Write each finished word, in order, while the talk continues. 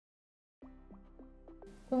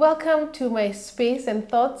Welcome to my space and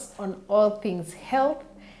thoughts on all things health,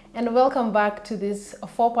 and welcome back to this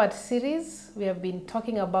 4-part series. We have been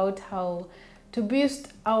talking about how to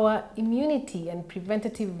boost our immunity and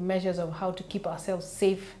preventative measures of how to keep ourselves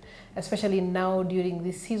safe, especially now during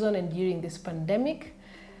this season and during this pandemic.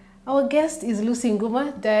 Our guest is Lucy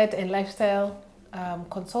Nguma, diet and lifestyle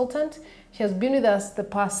consultant. She has been with us the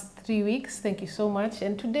past 3 weeks. Thank you so much.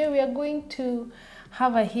 And today we are going to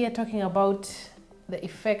have her here talking about the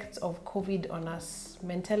effects of COVID on us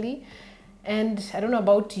mentally. And I don't know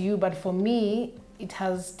about you, but for me, it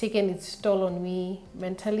has taken its toll on me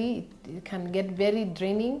mentally. It can get very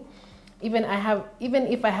draining. Even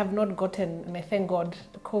if I have not gotten, and I thank God,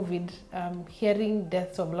 COVID, hearing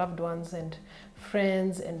deaths of loved ones and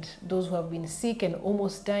friends and those who have been sick and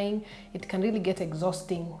almost dying, it can really get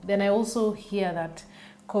exhausting. Then I also hear that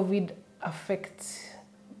COVID affects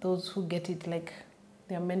those who get it, like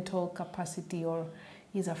their mental capacity or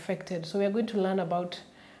is affected. So we are going to learn about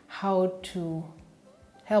how to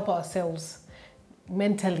help ourselves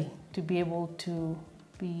mentally to be able to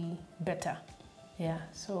be better. Yeah,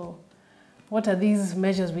 so what are these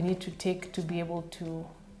measures we need to take to be able to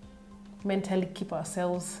mentally keep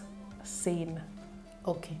ourselves sane?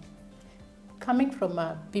 Okay. Coming from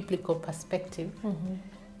a biblical perspective,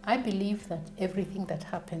 I believe that everything that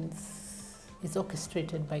happens is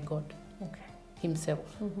orchestrated by God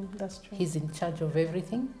Himself. That's true. He's in charge of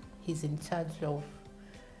everything. He's in charge of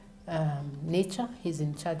nature. He's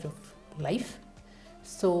in charge of life.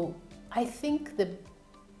 So I think the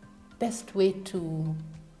best way to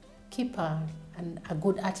keep a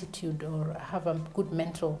good attitude or have a good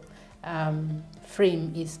mental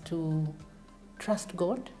frame is to trust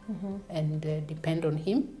God and depend on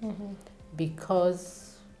Him,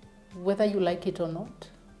 because whether you like it or not,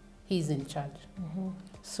 He's in charge.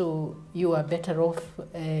 So you are better off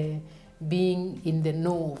being in the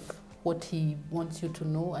know of what He wants you to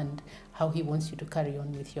know and how He wants you to carry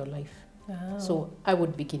on with your life. So I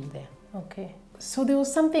would begin there. Okay. So there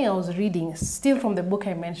was something I was reading, still from the book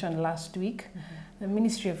I mentioned last week, The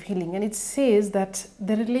Ministry of Healing, and it says that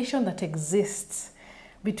the relation that exists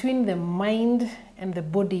between the mind and the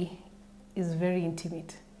body is very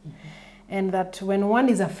intimate. And that when one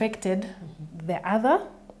is affected, the other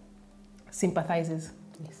sympathizes.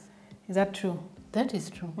 Yes. Is that true? That is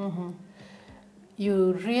true.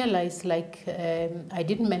 You realize, like I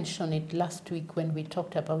didn't mention it last week when we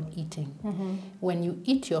talked about eating. When you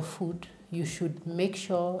eat your food, you should make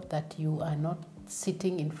sure that you are not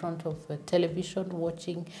sitting in front of a television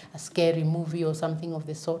watching a scary movie or something of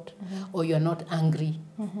the sort, or you're not angry.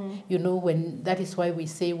 You know, that is why we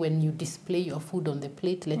say when you display your food on the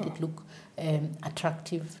plate, let it look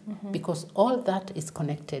attractive, because all that is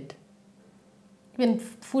connected. Even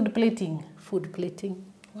food plating. Food plating,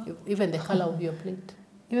 even the color of your plate.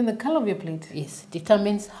 Even the color of your plate? Yes,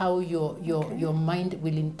 determines how your mind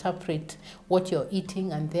will interpret what you're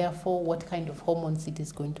eating and therefore what kind of hormones it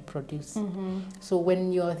is going to produce. So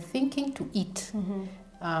when you're thinking to eat,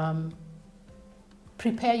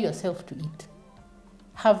 prepare yourself to eat.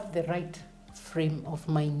 Have the right frame of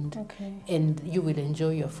mind, and you will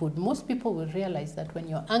enjoy your food. Most people will realize that when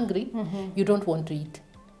you're angry, you don't want to eat.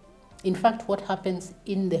 In fact, what happens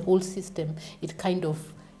in the whole system, it kind of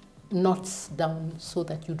knots down so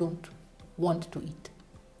that you don't want to eat.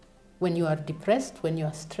 When you are depressed, when you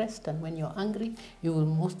are stressed, and when you're angry, you will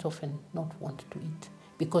most often not want to eat,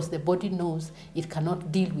 because the body knows it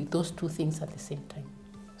cannot deal with those two things at the same time.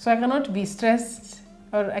 So I cannot be stressed,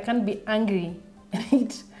 or I can't be angry and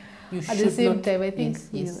eat at the same time. I think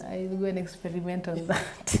I'll go and experiment on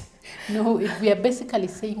that. No, we are basically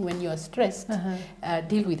saying when you are stressed,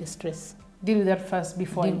 deal with the stress. Deal with that first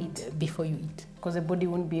before I eat. Before you eat. Because the body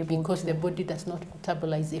won't be able to. Because the body does not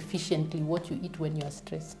metabolize efficiently what you eat when you are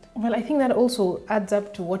stressed. Well, I think that also adds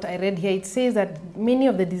up to what I read here. It says that many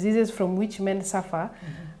of the diseases from which men suffer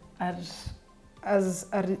are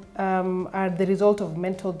the result of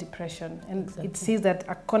mental depression. And it says that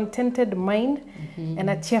a contented mind and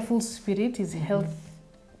a cheerful spirit is health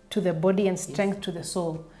to the body and strength to the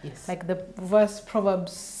soul. Like the verse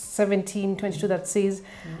Proverbs 17:22 that says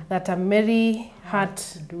that a merry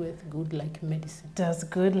heart doeth good like medicine. Does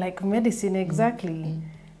good like medicine, exactly.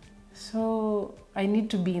 So I need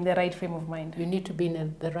to be in the right frame of mind. You need to be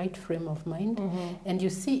in the right frame of mind. And you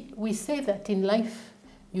see, we say that in life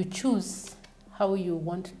you choose how you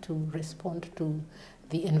want to respond to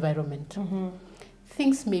the environment.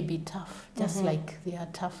 things may be tough, just like they are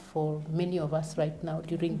tough for many of us right now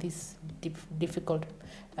during this difficult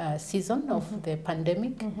season of the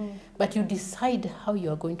pandemic, but you decide how you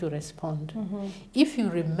are going to respond. If you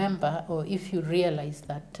remember, or if you realize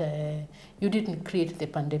that you didn't create the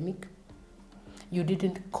pandemic, you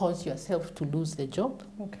didn't cause yourself to lose the job,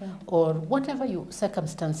 or whatever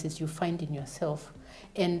circumstances you find in yourself,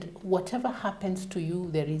 and whatever happens to you,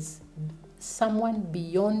 there is someone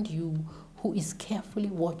beyond you who is carefully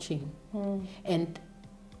watching. And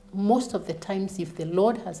most of the times, if the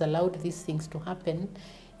Lord has allowed these things to happen,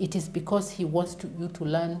 it is because he wants you to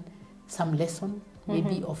learn some lesson,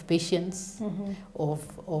 maybe of patience,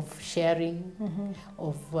 of sharing,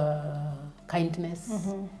 of kindness,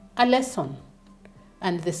 a lesson.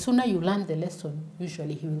 And the sooner you learn the lesson,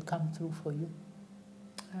 usually he will come through for you.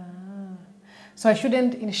 So I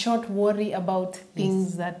shouldn't, in short, worry about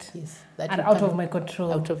things that are out of my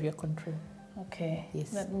control. Out of your control. Okay,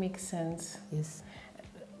 that makes sense. Yes.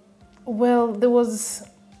 Well, there was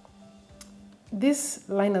this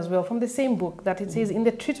line as well from the same book that it says, in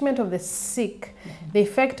the treatment of the sick, the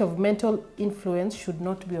effect of mental influence should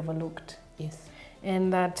not be overlooked. Yes.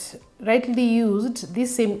 And that rightly used,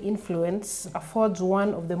 this same influence affords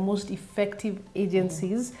one of the most effective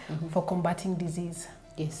agencies for combating disease.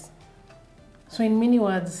 Yes. So in many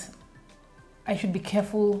words, I should be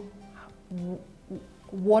careful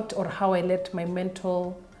what or how I let my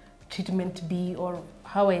mental treatment be, or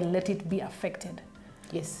how I let it be affected.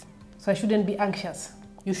 Yes. So I shouldn't be anxious.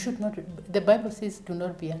 You should not. The Bible says, do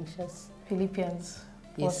not be anxious. Philippians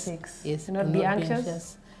 4:6. Yes. Do not be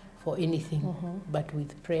anxious for anything, but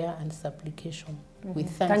with prayer and supplication, with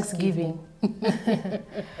thanksgiving.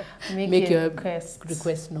 Make your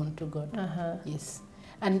request known to God. Yes.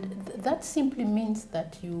 And that simply means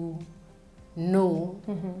that you know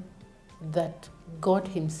that God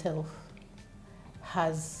himself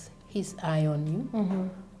has his eye on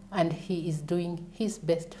you, and he is doing his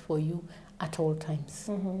best for you at all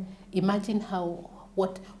times. Imagine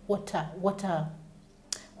what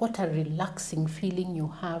a relaxing feeling you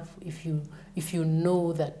have if you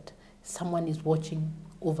know that someone is watching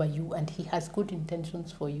over you and he has good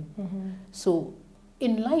intentions for you. So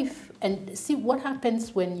in life, and see what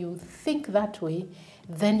happens when you think that way,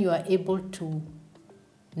 then you are able to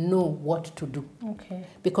know what to do. Okay.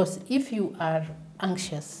 Because if you are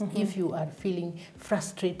anxious, if you are feeling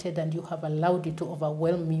frustrated and you have allowed it to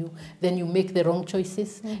overwhelm you, then you make the wrong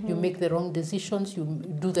choices, you make the wrong decisions, you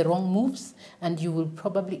do the wrong moves, and you will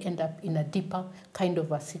probably end up in a deeper kind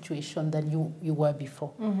of a situation than you were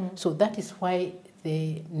before. So that is why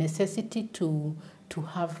the necessity to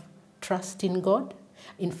have trust in God.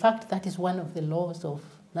 In fact, that is one of the laws of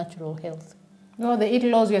natural health. No, the 8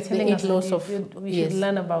 laws you're telling us we should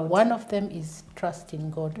learn about. One of them is trust in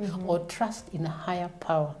God, or trust in a higher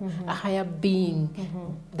power, a higher being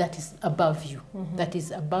that is above you, that is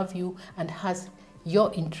above you and has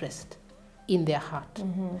your interest in their heart.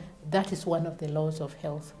 That is one of the laws of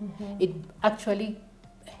health. It actually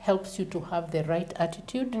helps you to have the right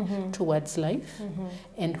attitude towards life.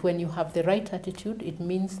 And when you have the right attitude, it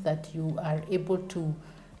means that you are able to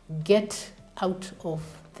get out of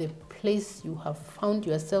the place you have found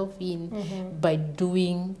yourself in by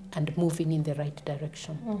doing and moving in the right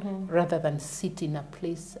direction, rather than sit in a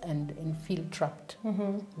place and feel trapped,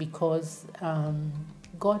 because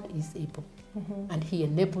God is able and he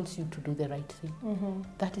enables you to do the right thing.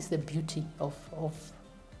 That is the beauty of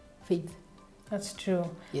faith. That's true.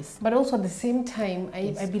 Yes. But also at the same time,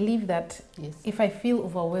 I believe that if I feel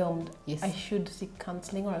overwhelmed, I should seek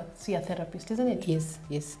counseling or see a therapist, isn't it? Yes,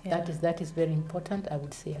 yes. Yeah. That is very important, I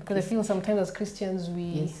would say. Because I feel sometimes as Christians,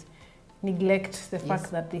 we neglect the fact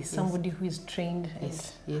that there's somebody who is trained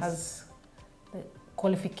and has the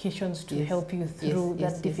qualifications to help you through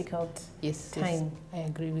that difficult time. I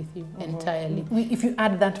agree with you entirely. If you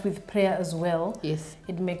add that with prayer as well,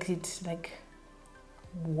 it makes it like,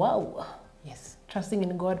 wow. Yes. Trusting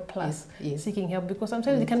in God plus seeking help, because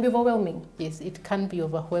sometimes it can be overwhelming. Yes, it can be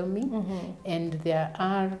overwhelming. And there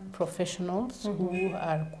are professionals who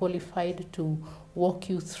are qualified to walk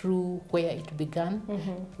you through where it began,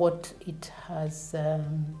 what it has,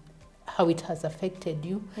 how it has affected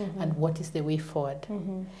you, and what is the way forward.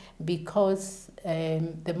 Because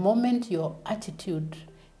the moment your attitude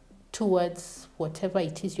towards whatever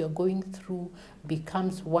it is you're going through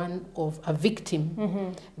becomes one of a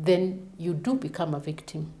victim, then you do become a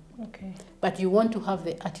victim. Okay. But you want to have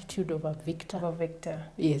the attitude of a victor. Of a victor.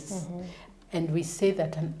 Yes. And we say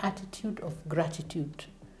that an attitude of gratitude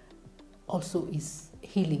also is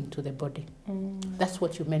healing to the body. That's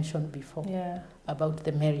what you mentioned before, Yeah. about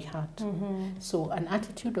the merry heart. So an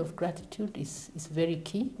attitude of gratitude is very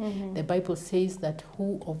key. The Bible says that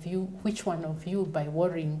which one of you by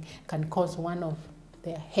worrying can cause one of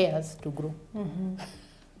their hairs to grow?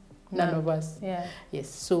 None of us. Yeah. Yes.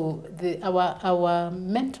 So our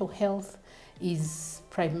mental health is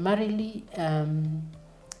primarily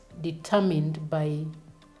determined by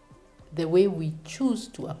the way we choose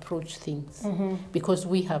to approach things, because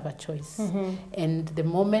we have a choice. And the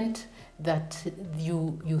moment that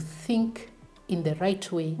you think in the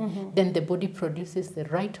right way, then the body produces the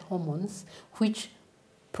right hormones, which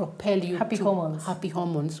propel you happy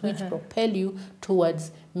hormones, which propel you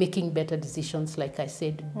towards making better decisions, like I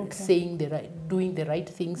said, doing the right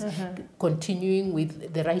things, continuing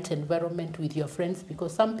with the right environment with your friends,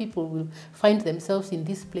 because some people will find themselves in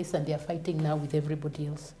this place and they are fighting now with everybody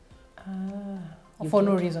else. For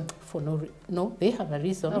no reason. No, they have a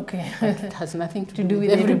reason. Okay. But it has nothing to do with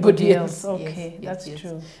everybody else. Okay, Yes, that's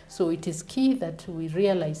true. So it is key that we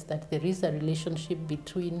realize that there is a relationship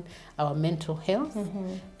between our mental health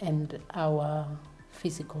and our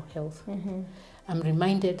physical health. I'm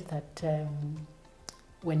reminded that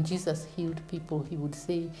when Jesus healed people, he would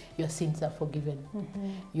say, your sins are forgiven.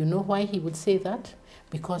 You know why he would say that?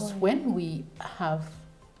 Because when we have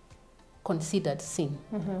considered sin,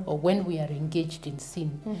 or when we are engaged in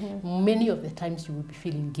sin, many of the times you will be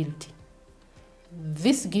feeling guilty.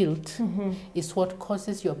 This guilt is what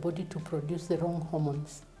causes your body to produce the wrong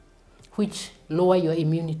hormones, which lower your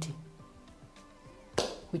immunity,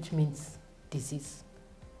 which means disease.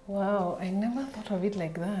 Wow, I never thought of it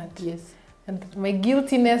like that. Yes. And my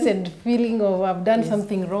guiltiness and feeling of I've done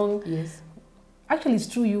something wrong. Yes. Actually, it's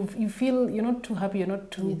true. You feel you're not too happy. You're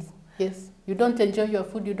not too. Yes. Yes. You don't enjoy your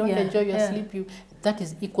food. You don't enjoy your sleep. That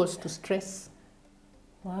is equals to stress.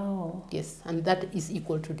 Wow. Yes, and that is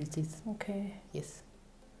equal to disease. Okay. Yes.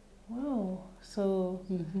 Wow. So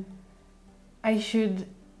I should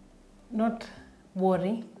not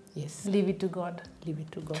worry. Yes. Leave it to God. Leave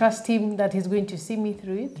it to God. Trust Him that He's going to see me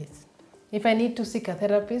through it. Yes. If I need to seek a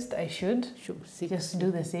therapist, I should. Just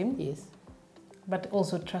do the same. Yes. But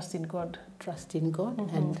also trust in God. Trust in God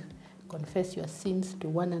and confess your sins to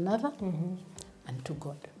one another and to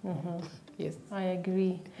God. Yes. I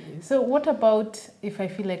agree. Yes. So what about if I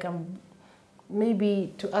feel like I'm,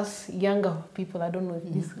 maybe to us younger people, I don't know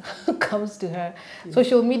if this comes to her. Yes.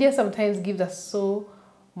 Social media sometimes gives us so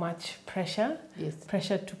much pressure. Yes.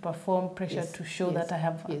 Pressure to perform, pressure to show that I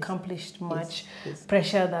have accomplished much,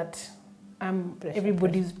 pressure that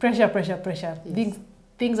everybody's pressure. Yes.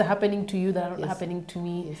 Things are happening to you that are not happening to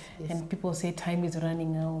me, and people say time is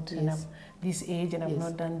running out, and I'm this age and I've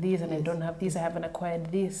not done this, and I don't have this, I haven't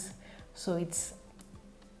acquired this. So it's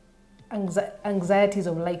anxieties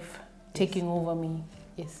of life taking over me.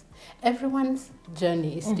 Yes, everyone's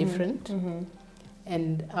journey is different,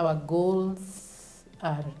 and our goals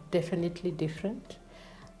are definitely different.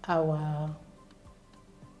 Our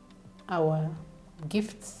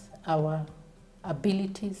gifts, our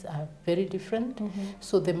abilities are very different.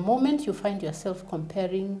 So the moment you find yourself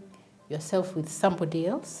comparing yourself with somebody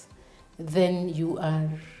else, then you are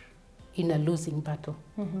in a losing battle,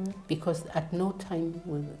 because at no time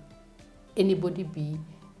will anybody be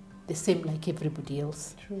the same like everybody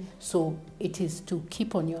else. True. So it is to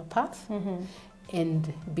keep on your path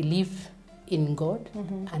and believe in God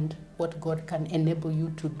and what God can enable you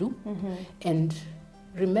to do, and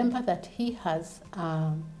remember that He has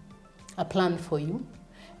a plan for you,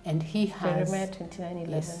 and He has Jeremiah 29:11.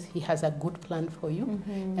 Yes, He has a good plan for you,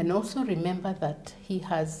 and also remember that He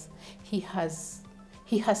has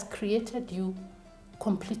created you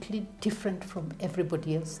completely different from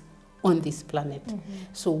everybody else on this planet.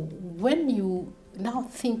 So when you now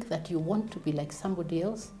think that you want to be like somebody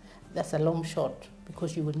else, that's a long shot,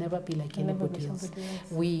 because you will never be like anybody else.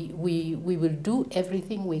 We will do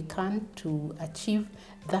everything we can to achieve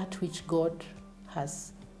that which God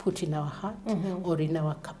has put in our heart or in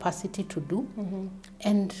our capacity to do,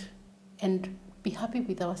 and be happy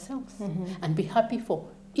with ourselves, and be happy for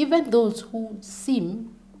even those who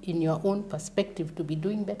seem in your own perspective to be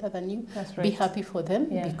doing better than you. That's right. Be happy for them,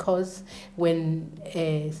 because when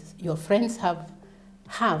your friends have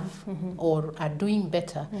or are doing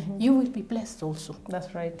better, you will be blessed also.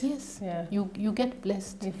 That's right. Yes. Yeah. You get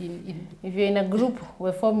blessed. If you're in a group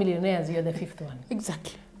with 4 millionaires, you're the 5th one.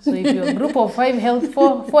 Exactly. So if you're a group of four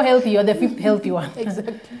healthy, you're the 5th healthy one.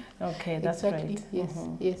 Exactly. Okay, that's right. Yes.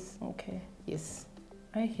 Yes. Okay. Yes.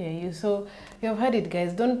 I hear you. So you've heard it,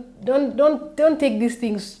 guys. Don't take these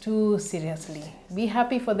things too seriously. Be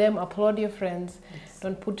happy for them. Applaud your friends. Yes.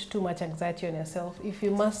 Don't put too much anxiety on yourself. If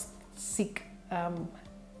you must seek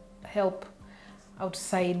help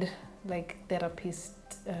outside, like therapist,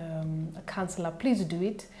 a counselor, please do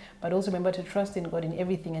it. But also remember to trust in God in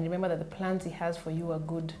everything, and remember that the plans He has for you are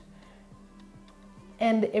good.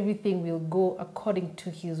 And everything will go according to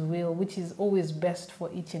His will, which is always best for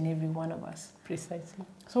each and every one of us. Precisely.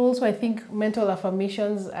 So also I think mental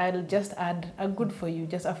affirmations, I'll just add, are good for you.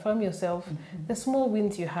 Just affirm yourself. The small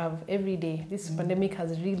wins you have every day. This pandemic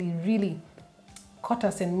has really, really caught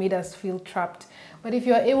us and made us feel trapped. But if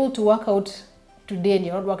you are able to work out today and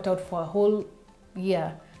you're not worked out for a whole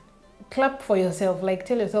year, clap for yourself. Like,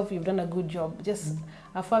 tell yourself you've done a good job. Just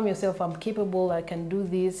affirm yourself, I'm capable, I can do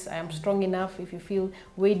this, I am strong enough. If you feel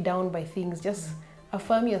weighed down by things, just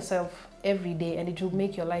affirm yourself every day, and it will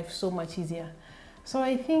make your life so much easier. So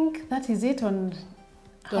I think that is it on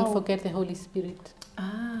Don't forget the Holy Spirit.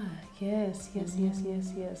 Yes.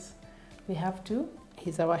 We have to.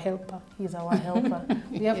 He's our helper. He's our helper.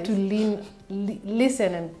 We have to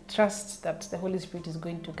listen and trust that the Holy Spirit is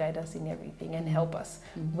going to guide us in everything and help us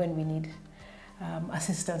when we need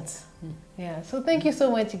assistance. Yeah. So thank you so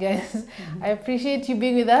much, guys. I appreciate you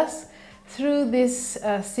being with us through this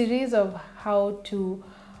series of how to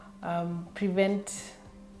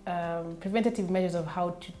preventative measures of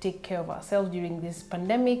how to take care of ourselves during this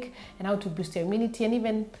pandemic, and how to boost our immunity, and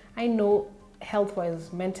even, I know,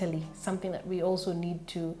 health-wise, mentally, something that we also need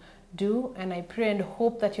to do. And I pray and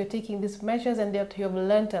hope that you're taking these measures and that you have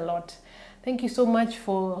learned a lot. Thank you so much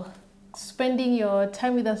for spending your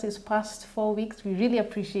time with us these past 4 weeks. We really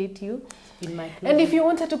appreciate you. It's been my pleasure. And if you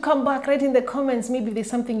wanted to come back, write in the comments, maybe there's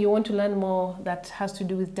something you want to learn more that has to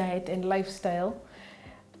do with diet and lifestyle.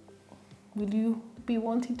 Will you be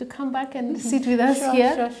wanting to come back and sit with us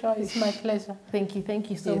here? Sure. It's my pleasure.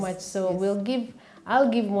 Thank you so much. So I'll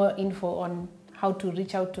give more info on how to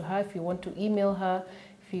reach out to her if you want to email her,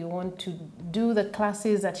 if you want to do the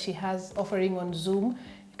classes that she has offering on Zoom.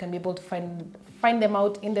 You can be able to find them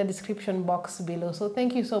out in the description box below. So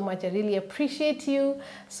thank you so much. I really appreciate you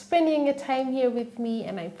spending your time here with me,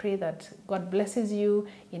 and I pray that God blesses you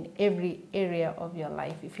in every area of your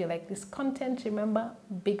life. If you like this content, remember,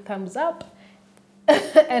 big thumbs up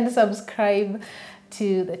and subscribe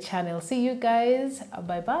to the channel. See you guys.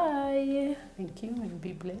 Bye-bye. Thank you, and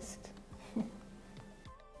be blessed.